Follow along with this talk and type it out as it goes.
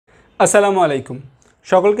আসসালামু আলাইকুম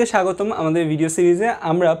সকলকে স্বাগতম আমাদের ভিডিও সিরিজে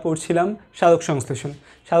আমরা পড়ছিলাম সালোক সংশ্লেষণ।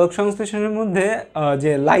 সালোক সংশ্লেষণের মধ্যে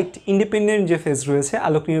যে লাইট ইন্ডিপেন্ডেন্ট যে ফেজ রয়েছে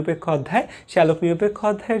আলোক নিরপেক্ষ অধ্যায়, সেই আলোক নিরপেক্ষ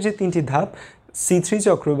অধ্যায়ের যে তিনটি ধাপ C3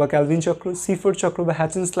 চক্র বা ক্যালভিন চক্র, C4 চক্র বা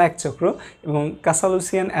হ্যাচেন-স্ল্যাক চক্র এবং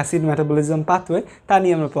কাসালুসিয়ান অ্যাসিড মেটাবলিজম পাথওয়ে তা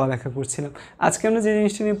নিয়ে আমরা পড়ালেখা করছিলাম। আজকে আমরা যে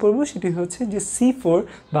জিনিসটা নিয়ে পড়বো সেটি হচ্ছে যে C4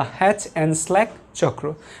 বা হ্যাচ-অ্যান্ড-স্ল্যাক চক্র।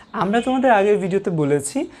 আমরা তোমাদের আগের ভিডিওতে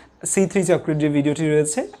বলেছি C3 চক্রের যে ভিডিওটি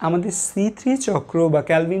রয়েছে, আমাদের C3 চক্র বা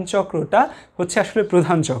ক্যালভিন চক্রটা হচ্ছে আসলে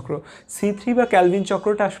প্রধান চক্র। C3 বা ক্যালভিন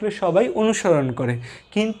চক্রটা আসলে সবাই অনুসরণ করে,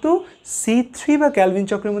 কিন্তু C3 বা ক্যালভিন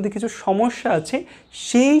চক্রের মধ্যে কিছু সমস্যা আছে।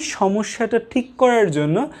 সেই সমস্যাটা ঠিক করার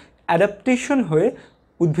জন্য অ্যাডাপ্টেশন হয়ে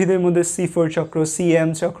উদ্ভিদের মধ্যে C4 চক্র, CM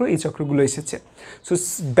চক্র, এই চক্রগুলো এসেছে। সো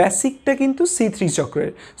বেসিকটা কিন্তু C3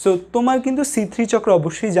 চক্রের। সো তোমার কিন্তু C3 চক্র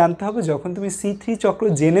অবশ্যই জানতে হবে। যখন তুমি C3 চক্র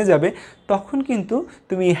জেনে যাবে তখন কিন্তু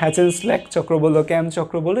তুমি হ্যাচেন-স্ল্যাক চক্র বলো, ক্যাম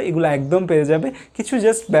চক্র বলো, এগুলো একদম পেয়ে যাবে। কিছু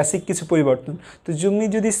জাস্ট বেসিক কিছু পরিবর্তন। তো তুমি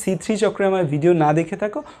যদি C3 চক্রে আমার ভিডিও না দেখে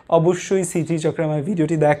থাকো, অবশ্যই C3 চক্রে আমার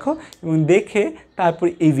ভিডিওটি দেখো এবং দেখে তারপর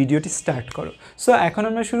এই ভিডিওটি স্টার্ট করো। সো এখন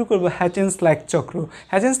আমরা শুরু করবো হ্যাচেন-স্ল্যাক চক্র।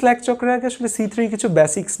 হ্যাচেন-স্ল্যাক চক্রের আগে আসলে C3 কিছু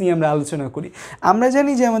বেসিক্স নিয়ে আমরা আলোচনা করি। আমরা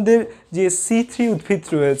জানি যে আমাদের যে C3 উদ্ভিদ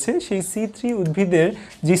রয়েছে, সেই C3 উদ্ভিদের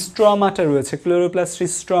যে স্ট্রমাটা রয়েছে,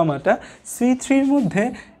 ক্লোরোপ্লাস্টের স্ট্রমাটা, C3-র মধ্যে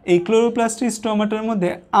এই ক্লোরোপ্লাস্টের স্ট্রমাটার মধ্যে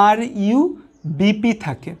RUBP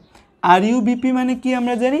থাকে। RUBP মানে কি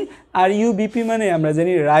আমরা জানি? RUBP মানে আমরা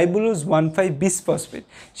জানি রাইবোলোজ 1,5 বিসফসফেট।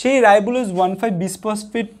 সেই রাইবোলোজ 1,5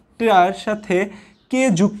 বিসফসফেটটার সাথে কে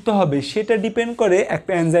যুক্ত হবে সেটা ডিপেন্ড করে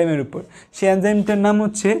একটা এনজাইমের উপর। সেই এনজাইমটার নাম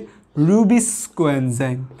হচ্ছে রুবিস্কো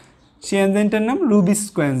এনজাইম। সেই এনজাইমটার নাম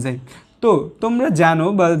রুবিস্কো এনজাইম। তো তোমরা জানো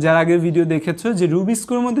বা যার আগের ভিডিও দেখেছো যে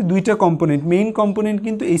রুবিস্কোর মধ্যে দুইটা কম্পোনেন্ট, মেইন কম্পোনেন্ট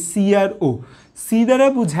কিন্তু এই C আর O। সি দ্বারা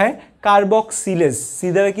বোঝায় কার্বক্সিলেজ। সি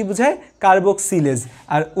দ্বারা কি বোঝায়? কার্বক্সিলেজ।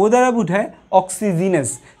 আর ও দ্বারা বোঝায় অক্সিজিনেস।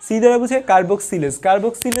 সি দ্বারা বোঝায় কার্বক্সিলেজ।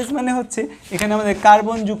 কার্বক্সিলেজ মানে হচ্ছে এখানে আমাদের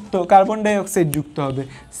কার্বন ডাইঅক্সাইড যুক্ত হবে।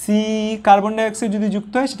 সি কার্বন ডাইঅক্সাইড যদি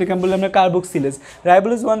যুক্ত হয় সেটাকে আমরা বলি আমরা কার্বক্সিলেজ।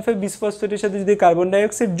 রাইবোলোজ 1,5 বিসফসফেটের সাথে যদি কার্বন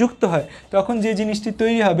ডাইঅক্সাইড যুক্ত হয় তখন যে জিনিসটি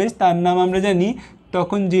তৈরি হবে তার নাম আমরা জানি,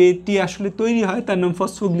 তখন যেটি আসলে তৈরি হয় তার নাম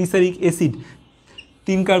ফসফোগ্লিসারিক অ্যাসিড।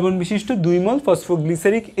 3 কার্বন বিশিষ্ট 2 মল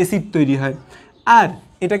ফসফোগ্লিসারিক অ্যাসিড তৈরি হয়, আর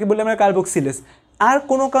এটাকে বলি আমরা কার্বক্সিলেজ। আর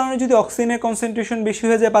কোনো কারণে যদি অক্সিজেনের কনসেন্ট্রেশন বেশি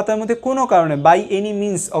হয়ে যায় পাতার মধ্যে, কোনো কারণে বাই এনি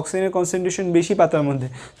মিনস অক্সিজেনের কনসেন্ট্রেশন বেশি পাতার মধ্যে,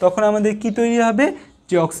 তখন আমাদের কি তৈরি হবে?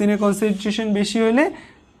 যে অক্সিজেনের কনসেন্ট্রেশন বেশি হলে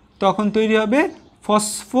তখন তৈরি হবে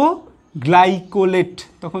ফসফোগ্লাইকোলেট।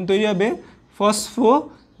 তখন তৈরি হবে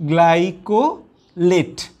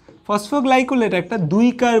ফসফোগ্লাইকোলেট। ফসফোগ্লাইকোলেট একটা 2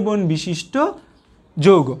 কার্বন বিশিষ্ট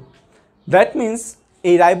যৌগ। দ্যাট মিন্স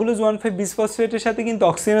এই রাইবোলোজ 1,5 বিসফসফেটের সাথে কিন্তু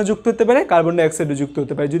অক্সিজেনও যুক্ত হতে পারে, কার্বন ডাইঅক্সাইডও যুক্ত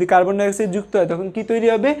হতে পারে। যদি কার্বন ডাইঅক্সাইড যুক্ত হয় তখন কি তৈরি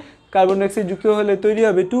হবে? কার্বন ডাইঅক্সাইড যুক্ত হলে তৈরি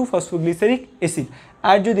হবে 2 ফসফোগ্লিসারিক অ্যাসিড।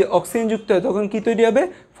 আর যদি অক্সিজেন যুক্ত হয় তখন কি তৈরি হবে?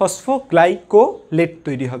 ফসফোগ্লাইকোলেট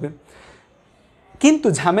তৈরি হবে। কিন্তু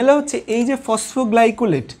ঝামেলা হচ্ছে এই যে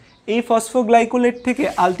ফসফোগ্লাইকোলেট, এই ফসফোগ্লাইকোলেট থেকে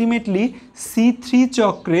আলটিমেটলি C3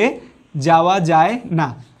 চক্রে যাওয়া যায় না।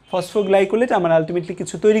 ফসফোগ্লাইকোলেট আমার আলটিমেটলি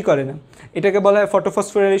কিছু তৈরি করে না। এটাকে বলা হয়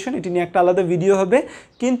ফটোফসফোরাইলেশন। এটি নিয়ে একটা আলাদা ভিডিও হবে।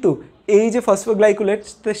 কিন্তু এই যে ফসফোগ্লাইকোলেট,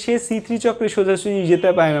 সে C3 চক্রে সোজাসুজি যেতে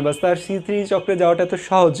পারে না, বাস তার C3 চক্রে যাওয়াটা এত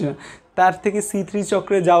সহজ না। তার থেকে C3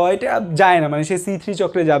 চক্রে যাওয়া এটা যায় না, মানে সে C3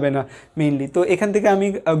 চক্রে যাবে না মেইনলি। তো এখান থেকে আমি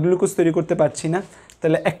গ্লুকোজ তৈরি করতে পারছি না,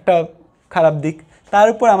 তাহলে একটা খারাপ দিক। তার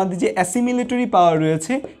উপর আমাদের যে অ্যাসিমিলেটরি পাওয়ার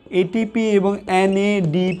রয়েছে ATP এবং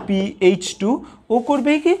NADPH2, ও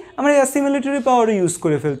করবে কি? আমরা অ্যাসিমিলেটরি পাওয়ারও ইউজ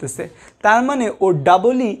করে ফেলতেছে। তার মানে ও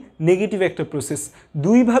ডাবলই নেগেটিভ একটা প্রসেস,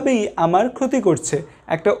 দুইভাবেই আমার ক্ষতি করছে।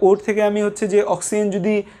 একটা ওর থেকে আমি হচ্ছে যে অক্সিজেন,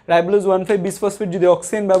 যদি রাইবোলোজ 1,5 বিসফসফেট যদি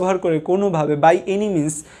অক্সিজেন ব্যবহার করে কোনোভাবে বাই এনি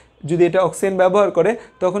মিনস, যদি এটা অক্সিজেন ব্যবহার করে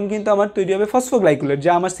তখন কিন্তু আমার তৈরি হবে ফসফোগ্লাইকোলেট,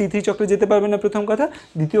 যা আমার C3 চক্রে যেতে পারবে না, প্রথম কথা।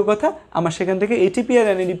 দ্বিতীয় কথা, আমার সেখান থেকে ATP আর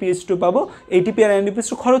NADPH2 পাবো। ATP আর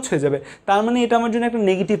NADPH2 খরচ হয়ে যাবে। তার মানে এটা আমার জন্য একটা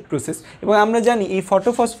নেগেটিভ প্রসেস। এবং আমরা জানি এই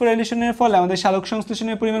ফটোফসফোরাইলেশনের ফলে আমাদের সালোক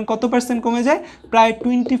সংশ্লেষণের পরিমাণ কত পার্সেন্ট কমে যায়? প্রায়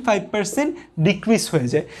 25% ডিক্রিজ হয়ে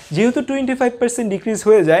যায়। যেহেতু 25% ডিক্রিজ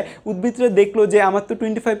হয়ে যায়, উদ্ভিদরা দেখলো যে আমার তো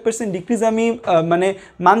 25% ডিক্রিজ আমি মানে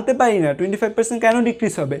মানতে পারি না, 25% কেন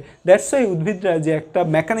ডিক্রিজ হবে? দ্যাটস ওয়াই উদ্ভিদরা যে একটা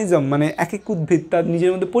মেকানিজম, মানে এক এক উদ্ভিদ তার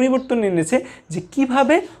নিজের মধ্যে পরিবর্তন এনেছে যে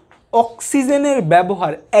কিভাবে অক্সিজেনের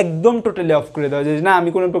ব্যবহার একদম টোটালি অফ করে দেওয়া যায়, যে না আমি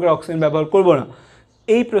কোনো প্রকার অক্সিজেন ব্যবহার করব না।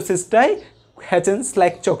 এই প্রসেসটাই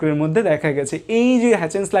হ্যাচেন-স্ল্যাক চক্রের মধ্যে দেখা গেছে। এই যে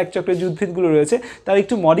হ্যাচেন-স্ল্যাক চক্রের যে উদ্ভিদগুলো রয়েছে তারা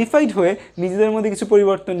একটু মডিফাইড হয়ে নিজেদের মধ্যে কিছু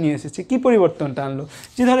পরিবর্তন নিয়ে এসেছে। কি পরিবর্তনটা আনলো?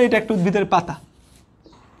 যে ধরো এটা একটা উদ্ভিদের পাতা,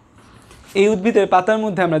 এই উদ্ভিদের পাতার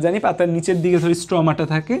মধ্যে আমরা জানি পাতার নিচের দিকে ধরি স্ট্রমাটা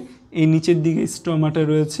থাকে, এই নিচের দিকে স্ট্রমাটা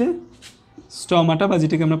রয়েছে, স্টমাটা বা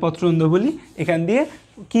যেটাকে আমরা পত্ররন্ধ্র বলি, এখান দিয়ে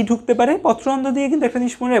কি ঢুকতে পারে, পত্ররন্ধ্র দিয়ে কিন্তু একটা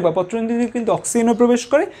জিনিস মনে রাখবা, পত্ররন্ধ্র দিয়ে কিন্তু অক্সিজেনও প্রবেশ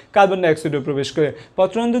করে, কার্বন ডাইঅক্সাইডও প্রবেশ করে।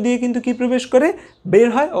 পত্ররন্ধ্র দিয়ে কিন্তু কি প্রবেশ করে, বের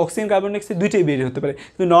হয় অক্সিজেন কার্বন ডাইঅক্সাইড দুইটাই বের হতে পারে।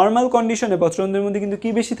 কিন্তু নর্মাল কন্ডিশনে পত্ররন্ধ্রের মধ্যে কিন্তু কি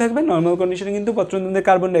বেশি থাকবে, নর্মাল কন্ডিশনে কিন্তু পত্ররন্ধ্রের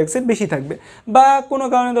কার্বন ডাইঅক্সাইড বেশি থাকবে, বা কোনো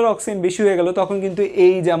কারণে ধরো অক্সিজেন বেশি হয়ে গেল, তখন কিন্তু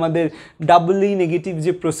এই যে আমাদের ডাবলি নেগেটিভ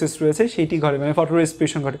যে প্রসেস রয়েছে সেইটি ঘটে, মানে ফটো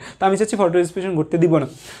রেসপিরেশন ঘটে। তো আমি চাচ্ছি ফটো রেসপিরেশন ঘটতে দিব না।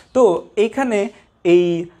 তো এইখানে এই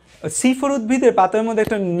C4 উদ্ভিদের পাতার মধ্যে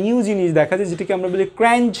একটা নিউ জিনিস দেখা যায়, যেটাকে আমরা বলি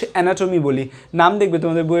ক্র্যাঞ্চ অ্যানাটমি বলি। নাম দেখবে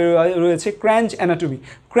তোমাদের বইয়ে রয়েছে ক্র্যাঞ্চ অ্যানাটমি।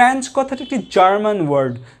 ক্র্যাঞ্চ কথাটা একটি জার্মান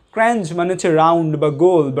ওয়ার্ড। ক্র্যাঞ্চ মানে হচ্ছে রাউন্ড বা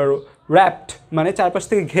গোল বা র্যাপড, মানে চারপাশ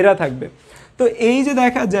থেকে ঘেরা থাকবে। তো এই যে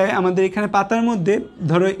দেখা যায় আমাদের এখানে পাতার মধ্যে,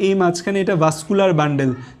 ধরো এই মাঝখানে এটা ভাস্কুলার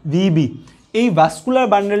বান্ডেল ভিবি, এই ভাস্কুলার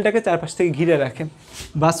বান্ডেলটাকে চারপাশ থেকে ঘিরে রাখে।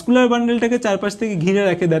 ভাস্কুলার বান্ডেলটাকে চারপাশ থেকে ঘিরে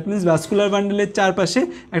রাখে, দ্যাট মিনস ভাস্কুলার বান্ডেলের চারপাশে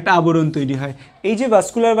একটা আবরণ তৈরি হয়। এই যে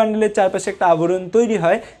ভাস্কুলার বান্ডেলের চারপাশে একটা আবরণ তৈরি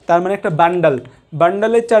হয়, তার মানে একটা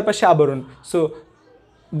বান্ডালের চারপাশে আবরণ। সো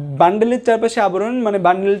বান্ডেলের চারপাশে আবরণ মানে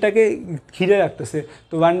বান্ডেলটাকে ঘিরে রাখতেছে,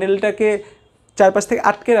 তো বান্ডেলটাকে চারপাশ থেকে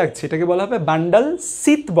আটকে রাখছে, এটাকে বলা হবে বান্ডাল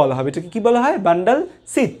শীত বলা হবে। এটাকে কী বলা হয়, বান্ডাল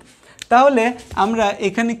শীত। তাহলে আমরা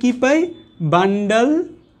এখানে কি পাই, বান্ডাল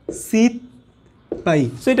শীত পাই।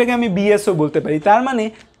 সো এটাকে আমি বিএসও বলতে পারি। তার মানে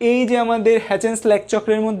এই যে আমাদের হ্যাচেনস-ল্যাক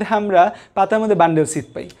চক্রের মধ্যে আমরা পাতার মধ্যে বান্ডেল শীত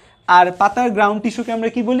পাই। আর পাতার গ্রাউন্ড টিস্যুকে আমরা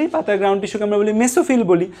কি বলি, পাতার গ্রাউন্ড টিস্যুকে আমরা বলি মেসোফিল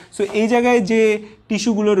বলি। সো এই জায়গায় যে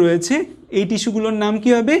টিস্যুগুলো রয়েছে, এই টিস্যুগুলোর নাম কি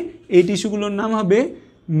হবে, এই টিস্যুগুলোর নাম হবে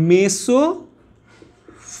মেসোফিল।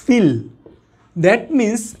 দ্যাট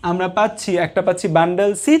মিন্স আমরা পাচ্ছি, একটা পাচ্ছি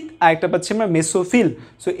বান্ডেল শীত আর একটা পাচ্ছি আমরা মেসোফিল।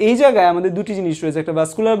 সো এই জায়গায় আমাদের দুটি জিনিস রয়েছে, একটা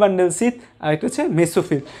ভাস্কুলার বান্ডেল শীত আর একটা হচ্ছে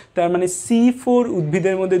মেসোফিল। তার মানে C4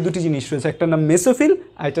 উদ্ভিদের মধ্যে দুটি জিনিস রয়েছে, একটা নাম মেসোফিল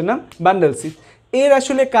আর একটা নাম বান্ডেল শীত। এর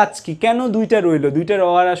আসলে কাজ কি, কেন দুইটা রইলো, দুইটার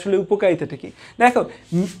হওয়ার আসলে উপকারিতাটা কি? দেখো,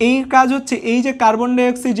 এই কাজ হচ্ছে এই যে কার্বন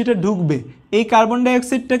ডাইঅক্সাইড যেটা ঢুকবে, এই কার্বন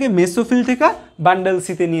ডাইঅক্সাইডটাকে মেসোফিল থেকে বান্ডেল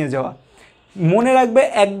শীতে নিয়ে যাওয়া। মনে রাখবে,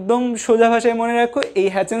 একদম সোজা ভাষায় মনে রাখো, এই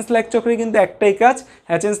হ্যাচেনস-ল্যাক চক্রে কিন্তু একটাই কাজ,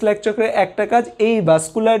 হ্যাচেনস-ল্যাক চক্রে একটা কাজ, এই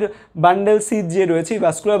ভাস্কুলার বান্ডেল শীত যে রয়েছে, এই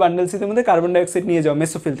ভাস্কুলার বান্ডেল শীতের মধ্যে কার্বন ডাইঅক্সাইড নিয়ে যাওয়া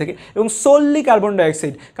মেসোফিল থেকে, এবং সোললি কার্বন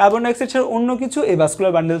ডাইঅক্সাইড ছাড়া অন্য কিছু এই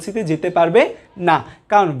ভাস্কুলার বান্ডেল শীতে যেতে পারবে না।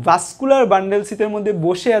 কারণ ভাস্কুলার বান্ডেল শীতের মধ্যে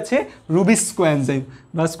বসে আছে রুবিস্কো এনজাইম।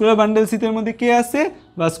 ভাস্কুলার বান্ডেল শীতের মধ্যে কে আছে,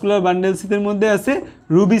 ভাস্কুলার বান্ডেল শীতের মধ্যে আছে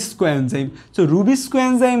রুবিস্কো এনজাইম। সো রুবিস্কো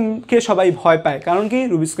এনজাইমকে সবাই ভয় পায়, কারণ কি,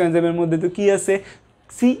 রুবিস্কো এনজাইমের মধ্যে তো কি আছে,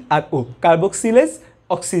 সি আর ও, কার্বক্সিলেজ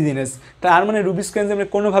অক্সিজেনেস। তার মানে রুবিস্কো এনজাইমে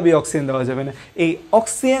কোনোভাবেই অক্সিজেন দেওয়া যাবে না। এই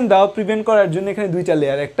অক্সিজেন দেওয়া প্রিভেন্ট করার জন্য এখানে দুইটা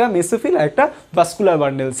লেয়ার, একটা মেসোফিল আর একটা ভাস্কুলার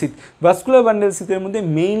বান্ডেল শীত। ভাস্কুলার বান্ডেল শীতের মধ্যে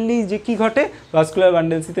মেইনলি যে কি ঘটে, ভাস্কুলার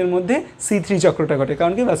বান্ডেল শীতের মধ্যে C3 চক্রটা ঘটে।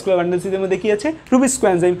 কারণ কি, ভাস্কুলার বান্ডেল শীতের মধ্যে কি আছে, রুবিস্কো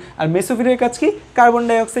এনজাইম। আর মেসোফিলের কাজ কি, কার্বন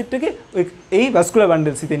ডাইঅক্সাইডটাকে এই ভাস্কুলার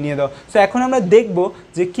বান্ডেল শীতে নিয়ে দেওয়া। সো এখন আমরা দেখব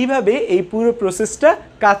যে কিভাবে এই পুরো প্রসেসটা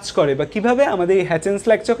কাজ করে, বা কিভাবে আমাদের এই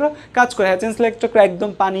হ্যাচেনস-ল্যাক চক্র কাজ করে। হ্যাচেনস-ল্যাক চক্র একদম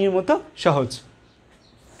পানির মতো সহজ।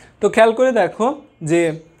 তো খেয়াল করে দেখো যে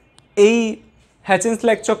এই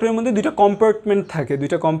হ্যাচেনস-ল্যাক চক্রের মধ্যে দুইটা কম্পার্টমেন্ট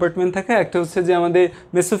থাকে, একটা হচ্ছে যে আমাদের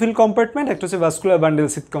মেসোফিল কম্পার্টমেন্ট, একটা হচ্ছে ভাস্কুলার বান্ডেল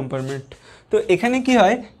শীত কম্পার্টমেন্ট। তো এখানে কি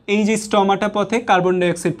হয়, এই যে স্টমাটা পথে কার্বন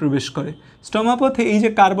ডাইঅক্সাইড প্রবেশ করে, স্টমা পথে এই যে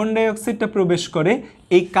কার্বন ডাইঅক্সাইডটা প্রবেশ করে,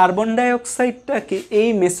 এই কার্বন ডাইঅক্সাইডটাকে এই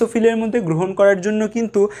মেসোফিলের মধ্যে গ্রহণ করার জন্য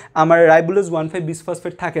কিন্তু আমার রাইবোলোজ 1,5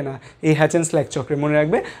 বিসফসফেট থাকে না এই হ্যাচেনস-ল্যাক চক্রে। মনে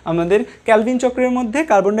রাখবে, আমাদের ক্যালভিন চক্রের মধ্যে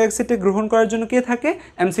কার্বন ডাইঅক্সাইডটা গ্রহণ করার জন্য কে থাকে,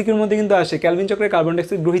 এমসিকিউর মধ্যে কিন্তু আসে, ক্যালভিন চক্রে কার্বন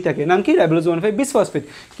ডাইঅক্সাইড গ্রহী থাকে, নাম কি, রাইবোলোজ 1,5 বিসফসফেট।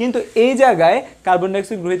 কিন্তু এই জায়গায় কার্বন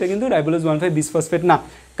ডাইঅক্সাইড গ্রহীতা কিন্তু রাইবোলোজ 1,5 বিসফসফেট না।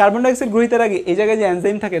 কার্বন ডাইঅক্সাইড গ্রহীতার আগে এই জায়গায় যে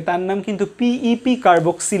এনজাইম থাকে তার নাম কিন্তু পিইপি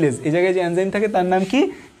কার্বক্সিলেজ। এই জায়গায় যে এনজাইম থাকে তার নাম কি,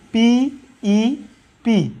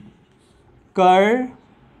 পিইপি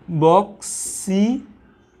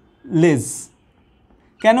কার্বক্সিলেজ।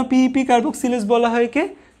 কেন পিইপি কার্বক্সিলেজ বলা হয়, কে,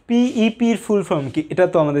 পিইপির ফুল ফর্ম কি, এটা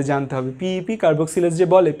তো আমাদের জানতে হবে। পিইপি কার্বক্সিলেজ যে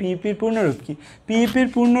বলে, পিইপির পূর্ণরূপ কি, পিইপির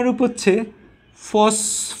পূর্ণরূপ হচ্ছে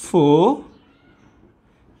ফসফো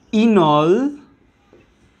ইনল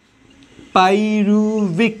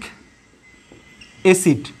পাইরুভিক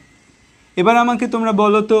অ্যাসিড। এবার আমাকে তোমরা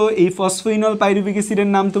বলো তো, এই ফসফোইনল পাইরুভিক অ্যাসিডের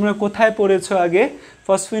নাম তোমরা কোথায় পড়েছো আগে?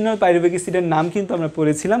 ফসফোইনল পাইরুভিক অ্যাসিডের নাম কিন্তু আমরা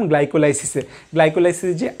পড়েছিলাম গ্লাইকোলাইসিসে।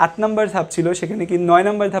 গ্লাইকোলাইসিসের যে 8 নম্বর ধাপ ছিল, সেখানে কিন্তু 9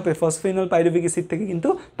 নম্বর ধাপে ফসফোইনল পাইরুভিক অ্যাসিড থেকে কিন্তু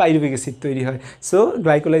পাইরুভিক অ্যাসিড তৈরি হয়। সো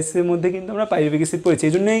গ্লাইকোলাইসিসের মধ্যে কিন্তু আমরা পাইরুভিক অ্যাসিড পড়েছি।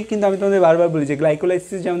 এই জন্যই কিন্তু আমি তোমাদের বারবার বলি যে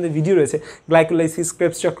গ্লাইকোলাইসিস যে আমাদের ভিডিও রয়েছে, গ্লাইকোলাইসিস,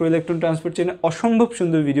 ক্রেবস চক্র, ইলেকট্রন ট্রান্সপোর্ট চেনে অসম্ভব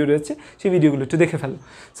সুন্দর ভিডিও রয়েছে, সেই ভিডিওগুলো একটু দেখে ফেলো।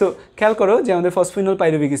 সো খেয়াল করো যে আমাদের ফসফোইনল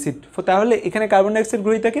পাইরুভিক অ্যাসিড, তাহলে এখানে কার্বন ডাইঅক্সাইড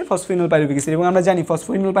গ্রহীতাকে ফসফোইনল পাইরুভিক পাইরুভিক অ্যাসিড এবং আমরা জানি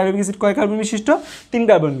ফসফোইনল পাইরুভিক অ্যাসিড কয় কার্বন বিশিষ্ট 3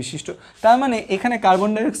 কার্বন বিশিষ্ট তার মানে এখানে কার্বন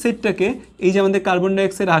ডাইঅক্সাইডটাকে এই যে আমাদের কার্বন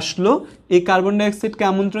ডাইঅক্সাইড আসলো এই কার্বন ডাইঅক্সাইডকে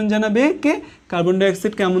আমন্ত্রণ জানাবে কে কার্বন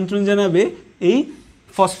ডাইঅক্সাইডকে আমন্ত্রণ জানাবে এই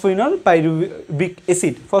ফসফোইনল পাইরুভিক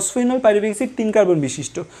অ্যাসিড 3 কার্বন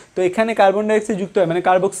বিশিষ্ট তো এখানে কার্বন ডাইঅক্সাইড যুক্ত হয় মানে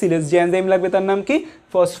কার্বক্সিলেজ যে এনজাইম লাগবে তার নাম কি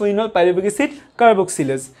ফসফোইনল পাইরুভিক অ্যাসিড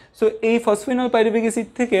কার্বক্সিলেজ সো এই ফসফোইনল পাইরুভিক অ্যাসিড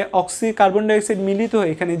থেকে কার্বন ডাইঅক্সাইড মিলিত হয়ে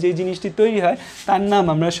এখানে যে জিনিসটি তৈরি হয় তার নাম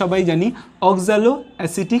আমরা সবাই জানি অক্সালো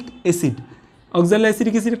অ্যাসিটিক অ্যাসিড অক্সালো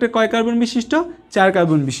অ্যাসিটিক অ্যাসিড একটা কয় কার্বন বিশিষ্ট 4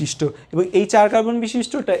 কার্বন বিশিষ্ট এবং এই 4 কার্বন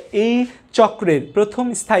বিশিষ্টটা এই চক্রের প্রথম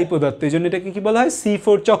স্থায়ী পদার্থ এই জন্য এটাকে কি বলা হয়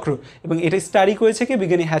C4 চক্র এবং এটা স্টাডি করেছে কি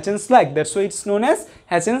বিজ্ঞানী হ্যাচেন-স্ল্যাক that's why it's known as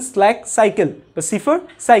হ্যাচেন-স্ল্যাক cycle বা C4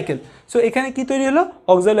 সাইকেল সো এখানে কি তৈরি হলো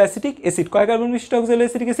অক্সালো অ্যাসিটিক অ্যাসিড কয় কার্বন বিশিষ্ট অক্সালো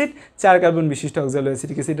অ্যাসিটিক অ্যাসিড 4 কার্বন বিশিষ্ট অক্সালো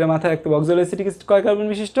অ্যাসিটিক অ্যাসিড এটা মাথায় রাখতে হবে অক্সালো অ্যাসিটিক অ্যাসিড কয় কার্বন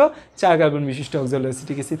বিশিষ্ট 4 কার্বন বিশিষ্ট অক্সালো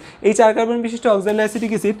অ্যাসিটিক অ্যাসিড এই 4 কার্বন বিশিষ্ট অক্সালো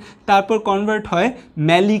অ্যাসিটিক অ্যাসিড তারপর কনভার্ট হয়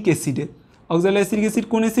ম্যালিক অ্যাসিডে অক্সালো অ্যাসিটিক অ্যাসিড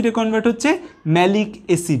কোন অ্যাসিডে কনভার্ট হচ্ছে ম্যালিক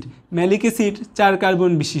অ্যাসিড 4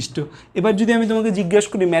 কার্বন বিশিষ্ট এবার যদি আমি তোমাকে জিজ্ঞাসা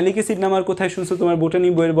করি ম্যালিক অ্যাসিড নাম আর কোথায় শুনছো তোমার বোটানি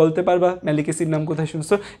বইয়ের বলতে পারবা ম্যালিক অ্যাসিড নাম কোথায়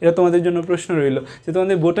শুনছো এটা তোমাদের জন্য প্রশ্ন রইল যে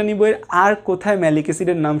তোমাদের বোটানি বইয়ের আর কোথায় ম্যালিক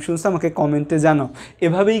অ্যাসিডের নাম শুনছো আমাকে কমেন্টে জানাও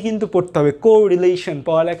এভাবেই কিন্তু পড়তে হবে কোরিলেশন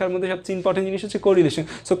পড়ালেখার মধ্যে সবচেয়ে ইম্পর্টেন্ট জিনিস হচ্ছে কোরিলেশন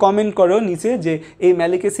সো কমেন্ট করো নিচে যে এই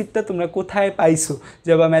ম্যালিক অ্যাসিডটা তোমরা কোথায় পাইছো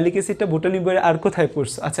যে বা ম্যালিক অ্যাসিডটা বোটানি বইয়ের আর কোথায়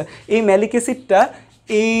পড়ছো আচ্ছা এই ম্যালিক অ্যাসিডটা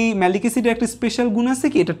এই ম্যালিক অ্যাসিডের একটা স্পেশাল গুণ আছে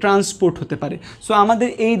কি এটা ট্রান্সপোর্ট হতে পারে সো আমাদের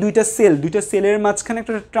এই দুইটা সেলের মাঝখানে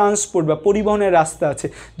একটা ট্রান্সপোর্ট বা পরিবহনের রাস্তা আছে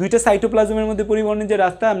দুইটা সাইটোপ্লাজমের মধ্যে পরিবহনের যে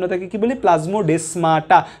রাস্তা আমরা তাকে কি বলি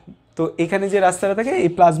প্লাজমোডেসমাটা তো এখানে যে রাস্তাটা থাকে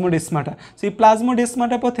এই প্লাজমোডেসমাটা সো এই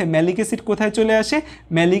প্লাজমোডেসমাটা পথে ম্যালিক অ্যাসিড কোথায় চলে আসে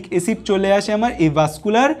ম্যালিক অ্যাসিড চলে আসে আমার এই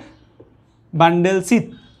ভাস্কুলার বান্ডেল সিথ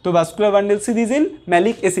তো vascular bundle sheath is in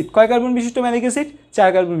malic acid কয় কার্বন বিশিষ্ট ম্যালিক অ্যাসিড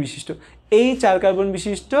 4 কার্বন বিশিষ্ট এই 4 কার্বন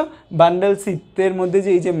বিশিষ্ট বান্ডেল সিথের মধ্যে যে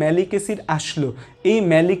এই যে ম্যালিক অ্যাসিড আসলো এই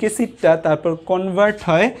ম্যালিক অ্যাসিডটা তারপর কনভার্ট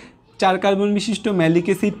হয় 4 কার্বন বিশিষ্ট ম্যালিক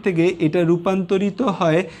অ্যাসিড থেকে এটা রূপান্তরিত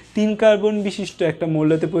হয় 3 কার্বন বিশিষ্ট একটা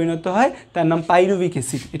মৌলতে পরিণত হয় তার নাম পাইরুভিক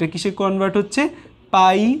অ্যাসিড এটা কিসে কনভার্ট হচ্ছে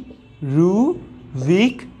পাইরুভিক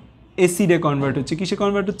অ্যাসিডে কনভার্ট হচ্ছে কিসে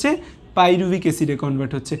কনভার্ট হচ্ছে পাইরুভিক অ্যাসিডে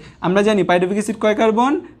কনভার্ট হচ্ছে আমরা জানি পাইরুভিক অ্যাসিড কয়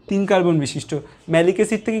কার্বন 3 কার্বন বিশিষ্ট ম্যালিক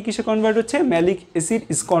অ্যাসিড থেকে কিসে কনভার্ট হচ্ছে malic acid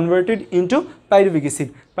is converted into pyruvic acid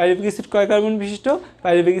pyruvic acid কয় কার্বন বিশিষ্ট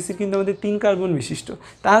পাইরুভিক অ্যাসিড কিন্তু আমাদের 3 কার্বন বিশিষ্ট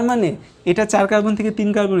তার মানে এটা 4 কার্বন থেকে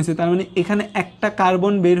 3 কার্বন হয়েছে তার মানে এখানে একটা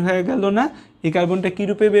কার্বন বের হয়ে গেল না এই কার্বনটা কী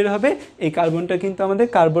রূপে বের হবে এই কার্বনটা কিন্তু আমাদের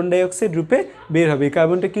কার্বন ডাইঅক্সাইড রূপে বের হবে এই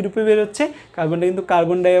কার্বনটা কী রূপে বের হচ্ছে কার্বনটা কিন্তু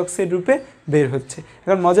কার্বন ডাইঅক্সাইড রূপে বের হচ্ছে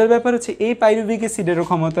এখন মজার ব্যাপার হচ্ছে এই পাইরুভিক অ্যাসিডেরও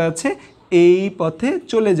ক্ষমতা আছে এই পথে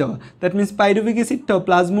চলে যাওয়া দ্যাট মিনস পাইরুভিক অ্যাসিডটাও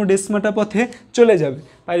প্লাজমোডেসমাটা পথে চলে যাবে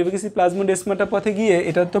পাইরুভিক অ্যাসিড প্লাজমোডেসমাটা পথে গিয়ে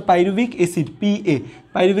এটা তো pyruvic acid PA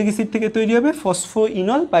pyruvic acid থেকে তৈরি হবে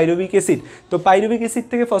ফসফোইনল পাইরুভিক অ্যাসিড তো পাইরুভিক অ্যাসিড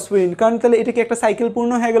থেকে ফসফোইন কারণ তাহলে এটা কি একটা সাইকেল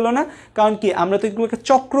পূর্ণ হয়ে গেল না কারণ কি আমরা তো এগুলোকে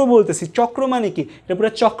চক্র বলতেছি চক্র মানে কি এটা পুরো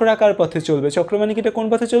চক্রাকার পথে চলবে চক্র মানে কি এটা কোন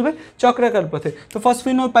পথে চলবে চক্রাকার পথে তো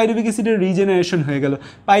ফসফোইনল পাইরুভিক অ্যাসিডের রিজেনারেশন হয়ে গেল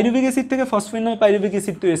পাইরুভিক অ্যাসিড থেকে ফসফোইনল পাইরুভিক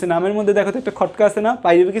অ্যাসিড তৈরি হয়েছে নামের মধ্যে দেখো তো একটা খটকা আছে না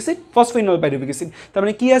পাইরুভিক অ্যাসিড ফসফোইনল পাইরুভিক অ্যাসিড তার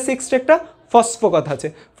মানে কি আছে এক্সট্রা একটা ফসফো কথা আছে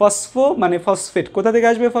ফসফো মানে ফসফেট কোথা থেকে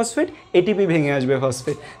আসবে ফসফেট এটিপি ভেঙে আসবে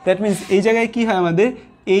ফসফেট দ্যাট মিনস এই জায়গায় কি হয় আমাদের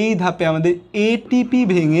এই ধাপে আমাদের এটিপি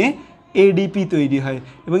ভেঙে এডিপি তৈরি হয়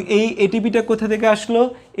এবং এই এটিপিটা কোথা থেকে আসলো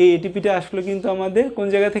এই এটিপিটা আসলো কিন্তু আমাদের কোন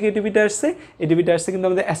জায়গা থেকে এটিপিটা আসছে এটিপিটা আসছে কিন্তু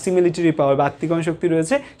আমাদের অ্যাসিমিলিটারি পাওয়ার বা আত্মিকরণ শক্তি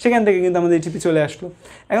রয়েছে সেখান থেকে কিন্তু আমাদের এটিপি চলে আসলো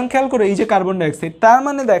এখন খেয়াল করো এই যে কার্বন ডাইঅক্সাইড তার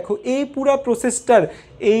মানে দেখো এই পুরা প্রসেসটার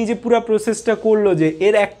এই যে পুরা প্রসেসটা করলো যে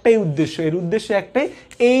এর একটাই উদ্দেশ্য এর উদ্দেশ্য একটাই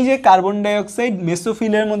এই যে কার্বন ডাইঅক্সাইড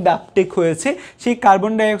মেসোফিলের মধ্যে আপটেক হয়েছে সেই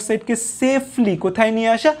কার্বন ডাইঅক্সাইডকে সেফলি কোথায়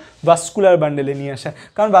নিয়ে আসা ভাস্কুলার বান্ডেলে নিয়ে আসা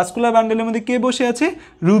কারণ ভাস্কুলার বান্ডেলের মধ্যে কে বসে আছে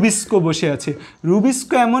রুবিস্কো বসে আছে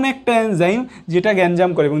রুবিস্কো এমন একটা এনজাইম যেটা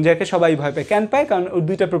গ্যাঞ্জাম করে এবং যাকে সবাই ভয় পায় কেন পায় কারণ ওর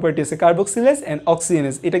দুইটা প্রপার্টি আছে কার্বক্সিলেজ অ্যান্ড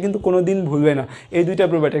অক্সিজেনেজ এটা কিন্তু কোনোদিন ভুলবে না এই দুইটা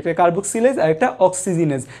প্রপার্টি একটা কার্বক্সিলেজ আর একটা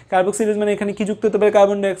অক্সিজেনেজ কার্বক্সিলেজ মানে এখানে কি যুক্ত হতে পারে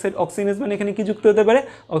কার্বন ডাইঅক্সাইড অক্সিজেনেজ মানে এখানে কি যুক্ত হতে পারে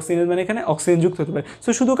অক্সিজেনেজ মানে এখানে অক্সিজেন যুক্ত হতে পারে সো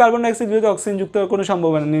শুধু কার্বন ডাইঅক্সাইড যেহেতু অক্সিজেন যুক্ত হওয়ার কোনো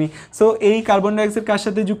সম্ভাবনা নেই সো এই কার্বন ডাইঅক্সাইড কার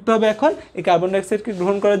সাথে যুক্ত হবে এখন এই কার্বন ডাইঅক্সাইডকে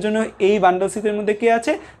গ্রহণ করার জন্য এই বান্ডল সিথের মধ্যে কে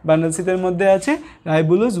আছে বান্ডল সিথের মধ্যে আছে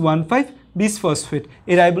রাইবোলোজ 1,5 বিসফসফেট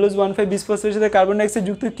এই রাইবোলোজ 1,5 বিসফসফেটের সাথে কার্বন ডাইঅক্সাইড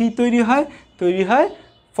যুক্ত কি তৈরি হয়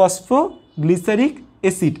ফসফোগ্লিসারিক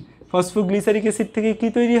অ্যাসিড ফসফোগ্লিসারিক অ্যাসিড থেকে কি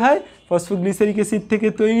তৈরি হয় ফসফোগ্লিসারিক অ্যাসিড থেকে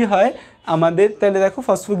তৈরি হয় আমাদের তাহলে দেখো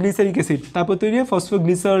ফসফোগ্লিসারিক অ্যাসিড তারপর তৈরি হয়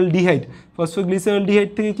ফসফোগ্লিসারলডিহাইড ফসফোগ্লিসারলডিহাইড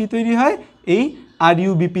থেকে কি তৈরি হয় এই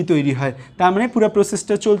RUBP তৈরি হয় তার মানে পুরো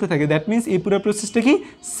প্রসেসটা চলতে থাকে দ্যাট মিনস এই পুরো প্রসেসটা কি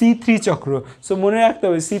C3 চক্র সো মনে রাখতে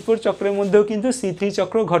হবে C4 চক্রের মধ্যেও কিন্তু C3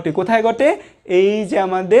 চক্র ঘটে কোথায় ঘটে এই যে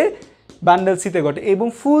আমাদের বান্ডেল সিতে ঘটে এবং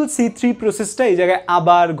ফুল C3 প্রসেসটা এই জায়গায়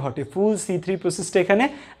আবার ঘটে, ফুল C3 প্রসেসটা এখানে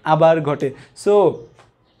আবার ঘটে। সো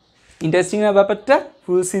ইন্টারেস্টিং না ব্যাপারটা,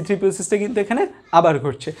 ফুল C3 প্রসেসটা কিন্তু এখানে আবার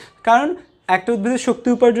ঘটছে, কারণ একটা উদ্ভিদের শক্তি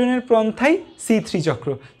উপার্জনের পন্থাই C3 চক্র।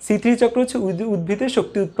 C3 চক্র হচ্ছে উদ্ভিদের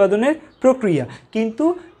শক্তি উৎপাদনের প্রক্রিয়া, কিন্তু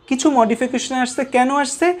কিছু মডিফিকেশন আসছে। কেন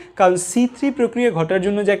আসছে? কারণ C3 প্রক্রিয়া ঘটার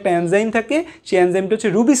জন্য যে একটা এনজাইম থাকে, সেই এনজাইমটা হচ্ছে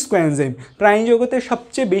রুবিস্কো এনজাইম। প্রাণী জগতে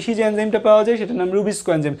সবচেয়ে বেশি যে এনজাইমটা পাওয়া যায় সেটার নাম রুবিস্কো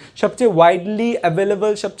এনজাইম, সবচেয়ে ওয়াইডলি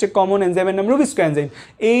অ্যাভেলেবল, সবচেয়ে কমন এনজাইমের নাম রুবিস্কো এনজাইম।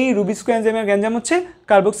 এই রুবিস্কো এনজাইমের গ্যাঞ্জাম হচ্ছে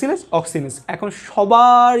কার্বক্সিলেজ অক্সিনেজ। এখন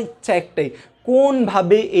সবার ইচ্ছা একটাই,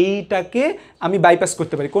 কোনভাবে এইটাকে আমি বাইপাস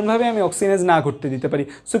করতে পারি, কোনভাবে আমি অক্সিজেন না ঘটতে দিতে পারি।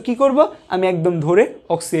 সো কী করব, আমি একদম ধরে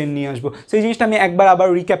অক্সিজেন নিয়ে আসবো। সো এই জিনিসটা আমি একবার আবার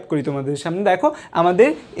রিক্যাপ করি তোমাদের সামনে। দেখো, আমাদের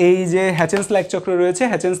এই যে হ্যাচেনস-লাইক চক্র রয়েছে,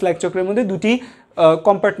 হ্যাচেনস-লাইক চক্রের মধ্যে দুটি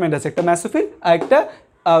কম্পার্টমেন্ট আছে, একটা ম্যাসোফিল আর একটা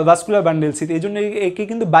ভাস্কুলার বান্ডেল সিট। এই জন্য একে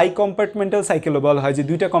কিন্তু বাই কম্পার্টমেন্টাল সাইকেলও বলা হয়, যে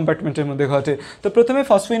দুইটা কম্পার্টমেন্টের মধ্যে ঘটে। তো প্রথমে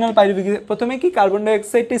ফসফিনল পাইরুভিক, প্রথমে কি কার্বন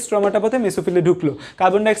ডাইঅক্সাইডটা স্ট্রোমাটা পথে মেসোফিলে ঢুকলো,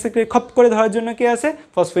 কার্বন ডাইঅক্সাইডকে খপ করে ধরার জন্য কে আছে,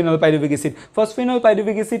 ফসফিনল পাইরুভিক অ্যাসিড। ফসফিনল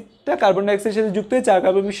পাইরুভিক অ্যাসিডটা কার্বন ডাইঅক্সাইডের সাথে যুক্ত হয়ে 4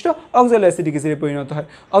 কার্বন বিশিষ্ট অক্সালো অ্যাসিডিক অ্যাসিডে পরিণত হয়।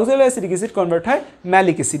 অক্সালো অ্যাসিডিক অ্যাসিড কনভার্ট হয়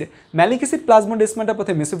ম্যালিক অ্যাসিডে। ম্যালিক অ্যাসিড প্লাজমোডেসমাটা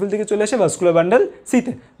পথে মেসোফিল থেকে চলে আসে ভাস্কুলার বান্ডেল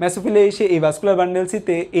সিতে। মেসোফিলে এসে এই ভাস্কুলার বান্ডেল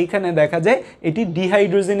সিতে এইখানে দেখা যায় এটি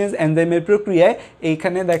ডিহাইড্রোজেনেজ এনজাইমের প্রক্রিয়ায়, এইখানে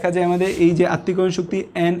দেখা যায় আমাদের এই যে আত্তীকরণ শক্তি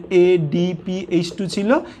NADPH2 ছিল,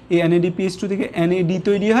 এই NADPH2 থেকে NAD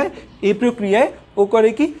তৈরি হয়। এই প্রক্রিয়ায় ও করে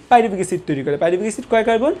কি, পাইরুভিক অ্যাসিড তৈরি করে। পাইরুভিক অ্যাসিড কয়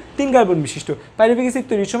কার্বন, 3 কার্বন বিশিষ্ট। পাইরুভিক অ্যাসিড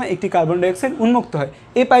তৈরির সময় একটি কার্বন ডাইঅক্সাইড উন্মুক্ত হয়।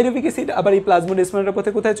 এই পাইরুভিক অ্যাসিড আবার এই প্লাজমোডেসমাটার পথে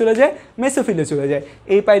কোথায় চলে যায়, মেসোফিলে চলে যায়।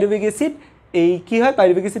 এই পাইরুভিক অ্যাসিড এই কী হয়,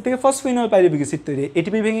 পাইরুভিক অ্যাসিড থেকে ফসফিনল পাইরুভিক অ্যাসিড তৈরি হয়।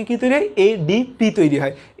 এটিপি ভেঙে কী তৈরি হয়, ADP তৈরি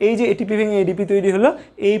হয়। এই যে এটিপি ভেঙে ADP তৈরি হলো,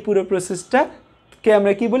 এই পুরো প্রসেসটা কে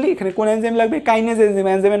আমরা কি বলি, এখানে কোন এনজাইম লাগবে, কাইনেজ এনজাইম।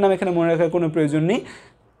 এনজাইমের নাম এখানে মনে রাখার কোনো প্রয়োজন নেই।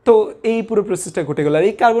 তো এই পুরো প্রসেসটা ঘটে গেল। আর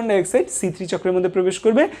এই কার্বন ডাইঅক্সাইড C3 চক্রের মধ্যে প্রবেশ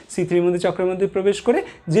করবে, C3 মধ্যে চক্রের মধ্যে প্রবেশ করে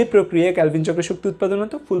যে প্রক্রিয়ায় ক্যালভিন চক্রের শক্তি উৎপাদন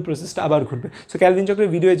হতো, ফুল প্রসেসটা আবার ঘটবে। সো ক্যালভিন চক্রের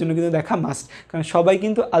ভিডিওর জন্য কিন্তু দেখা মাস্ট, কারণ সবাই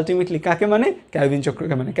কিন্তু আলটিমেটলি কাকে মানে, ক্যালভিন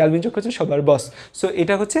চক্রকে মানে। ক্যালভিন চক্র হচ্ছে সবার বস। সো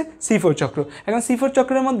এটা হচ্ছে C4 চক্র। এখন C4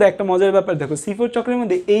 চক্রের মধ্যে একটা মজার ব্যাপার দেখো, C4 চক্রের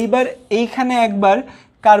মধ্যে এইখানে একবার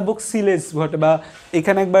কার্বক্সিলেজ ঘটে, বা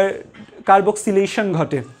এখানে একবার কার্বক্সিলেশন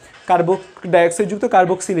ঘটে, কার্বন ডাইঅক্সাইডযুক্ত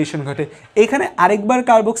কার্বক্সিলেশন ঘটে। এখানে আরেকবার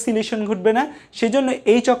কার্বক্সিলেশন ঘটবে না, সেজন্য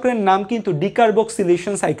এই চক্রের নাম কিন্তু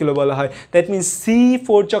ডিকার্বক্সিলেশন সাইকেলও বলা হয়। দ্যাট মিনস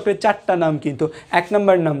C4 চক্রের 4টা নাম কিন্তু। 1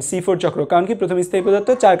 নম্বর নাম C4 চক্র, কারণ কি প্রথম স্থায়ী পদার্থ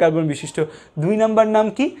 4 কার্বন বিশিষ্ট। 2 নম্বর নাম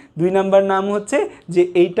কি, 2 নম্বর নাম হচ্ছে যে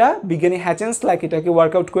এইটা বিজ্ঞানী হ্যাচেনস-লাইক এটাকে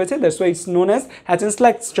ওয়ার্কআউট করেছে, that's why it's known as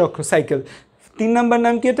হ্যাচেনস-লাইক চক্র সাইকেল। 3 নম্বর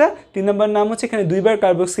নাম কি, এটা 3 নম্বর নাম হচ্ছে এখানে 2বার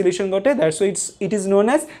কার্বক্সিলেশন ঘটে, that's why it is known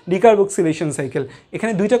as decarboxylation cycle.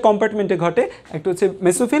 এখানে 2টা কম্পার্টমেন্টে ঘটে, একটা হচ্ছে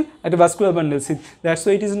মেসোফিল, একটা vascular bundle seat, that's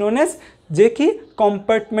why it is known as যে কি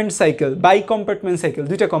compartment cycle, by compartment cycle,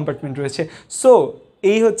 2টা কম্পার্টমেন্ট রয়েছে। সো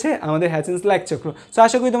এই হচ্ছে আমাদের হ্যাচেনস-লাইক চক্র। সো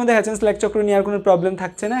আশা করি তোমাদের হ্যাচেনস-লাইক চক্র নিয়ে আর কোনো প্রবলেম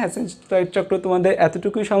থাকছে না। হ্যাচেনস-লাইক চক্র তোমাদের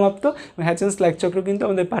এতটুকুই সমাপ্ত। হ্যাচেনস-লাইক চক্র কিন্তু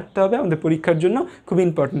আমাদের পারতে হবে, আমাদের পরীক্ষার জন্য খুব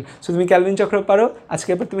ইম্পর্টেন্ট। সো তুমি ক্যালভিন চক্র পারো, আজকে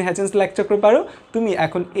এবার তুমি হ্যাচেনস-লাইক চক্র পারো, তুমি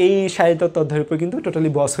এখন এই সাহিত্য অধ্যায়ের উপর কিন্তু টোটালি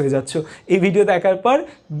বস হয়ে যাচ্ছ। এই ভিডিও দেখার পর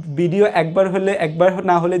ভিডিও একবার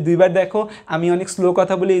না হলে 2বার দেখো। আমি অনেক স্লো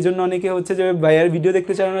কথা বলি, এই জন্য অনেকে হচ্ছে যে ভাইয়ার ভিডিও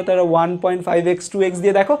দেখতে চাও না, তারা 1.5x 2x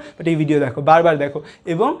দিয়ে দেখো, বাট এই ভিডিও দেখো, বারবার দেখো,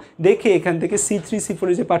 এবং দেখে এখান থেকে C3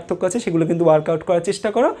 C4 যে পার্থক্য আছে সেগুলো কিন্তু ওয়ার্কআউট করার চেষ্টা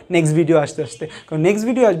করো নেক্সট ভিডিও আসতে। কারণ নেক্সট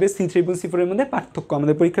ভিডিও আসবে C3 এবং C4 এর মধ্যে পার্থক্য।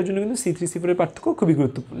 আমাদের পরীক্ষার জন্য কিন্তু C3 C4 এর পার্থক্য খুবই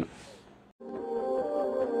গুরুত্বপূর্ণ।